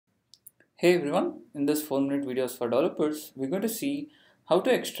Hey everyone, in this 4-minute videos for developers, we're going to see how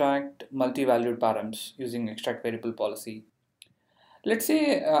to extract multi-valued params using extract variable policy. Let's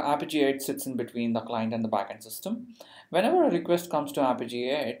say Apigee Edge sits in between the client and the backend system. Whenever a request comes to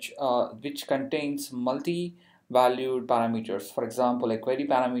Apigee Edge, which contains multi-valued parameters, for example, a query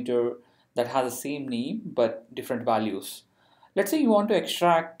parameter that has the same name but different values. Let's say you want to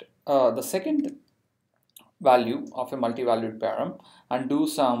extract the second value of a multi-valued param and do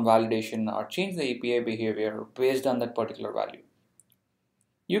some validation or change the API behavior based on that particular value.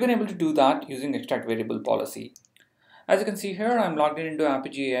 You can able to do that using extract variable policy. As you can see here, I'm logged in into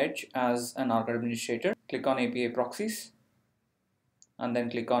Apigee Edge as an org administrator. Click on API proxies and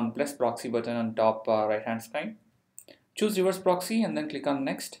then click on plus proxy button on top right hand screen. Choose reverse proxy and then click on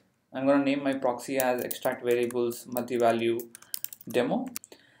next. I'm going to name my proxy as extract variables multi-value demo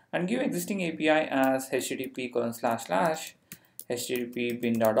and give existing API as http://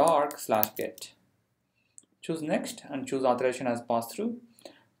 bin.org/get. Choose next and choose authorization as pass-through.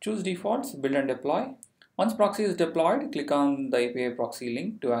 Choose defaults, build and deploy. Once proxy is deployed, click on the API proxy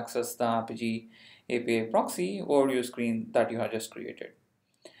link to access the Apigee API proxy overview screen that you have just created.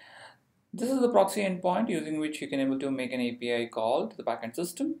 This is the proxy endpoint using which you can able to make an API call to the backend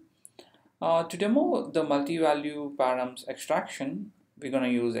system. To demo the multi-value params extraction, we're going to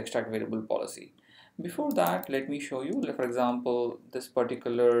use extract variable policy. Before that, let me show you. For example, this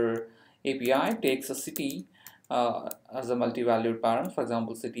particular API takes a city as a multi-valued param. For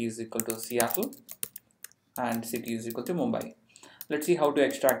example, city is equal to Seattle and city is equal to Mumbai. Let's see how to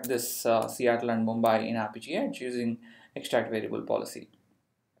extract this Seattle and Mumbai in Apigee Edge using extract variable policy.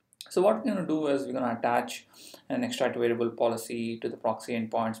 So what we're going to do is we're going to attach an extract variable policy to the proxy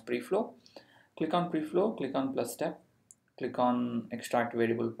endpoint's preflow. Click on preflow, click on plus step, click on extract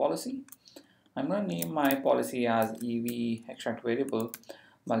variable policy. I'm going to name my policy as EV extract variable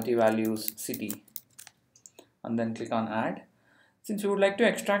multi-values city and then click on add. Since we would like to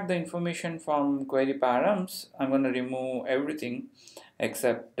extract the information from QueryParams, I'm going to remove everything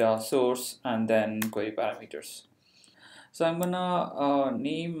except source and then query parameters. So I'm going to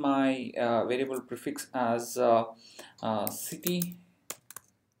name my variable prefix as city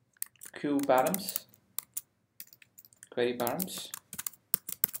QueryParams,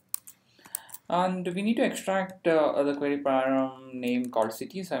 and we need to extract the query param name called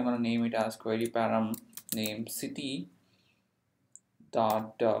city. So I'm going to name it as query param name city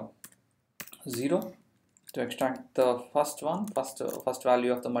dot 0 to extract the first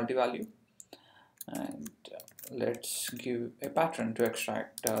value of the multi-value, and let's give a pattern to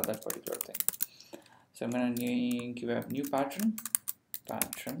extract that particular thing. So I'm going to give a new pattern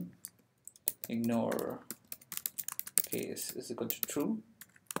ignore case is equal to true,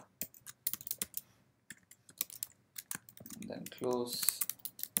 then close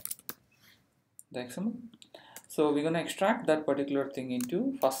the XML. So we're going to extract that particular thing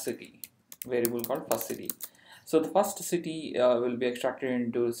into first city variable called first city. So the first city will be extracted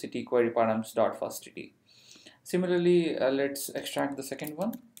into city query params dot first city. Similarly, let's extract the second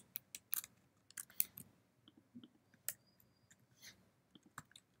one.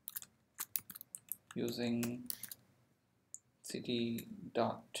 Using city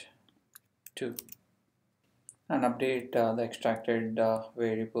dot 2 and update the extracted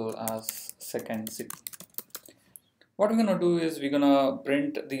variable as second city. What we're going to do is we're going to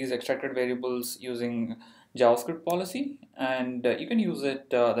print these extracted variables using JavaScript policy, and you can use it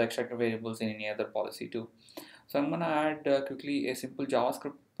the extracted variables in any other policy too. So I'm going to add quickly a simple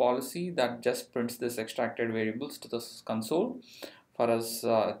JavaScript policy that just prints this extracted variables to the console for us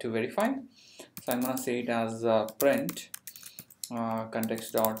to verify. So I'm going to say it as print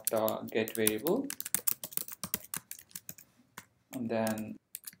context dot get variable, and then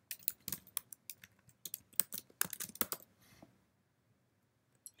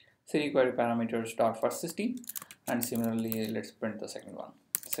city query parameters dot first city, and similarly let's print the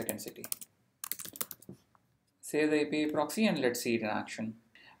second city. Save the API proxy and let's see it in action.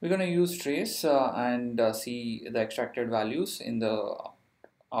 We're going to use trace and see the extracted values in the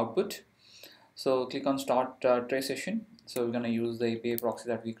output. So click on start trace session. So we're going to use the API proxy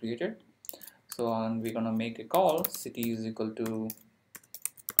that we created. So and we're going to make a call city is equal to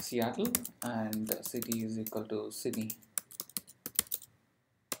Seattle and city is equal to Sydney.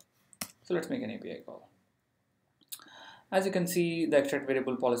 So let's make an API call. As you can see, the extract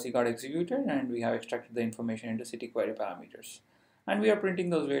variable policy got executed and we have extracted the information into city query parameters. And we are printing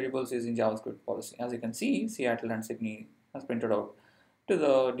those variables using JavaScript policy. As you can see, Seattle and Sydney has printed out to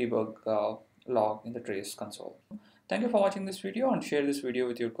the debug log in the trace console. Thank you for watching this video, and share this video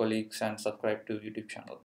with your colleagues and subscribe to YouTube channel.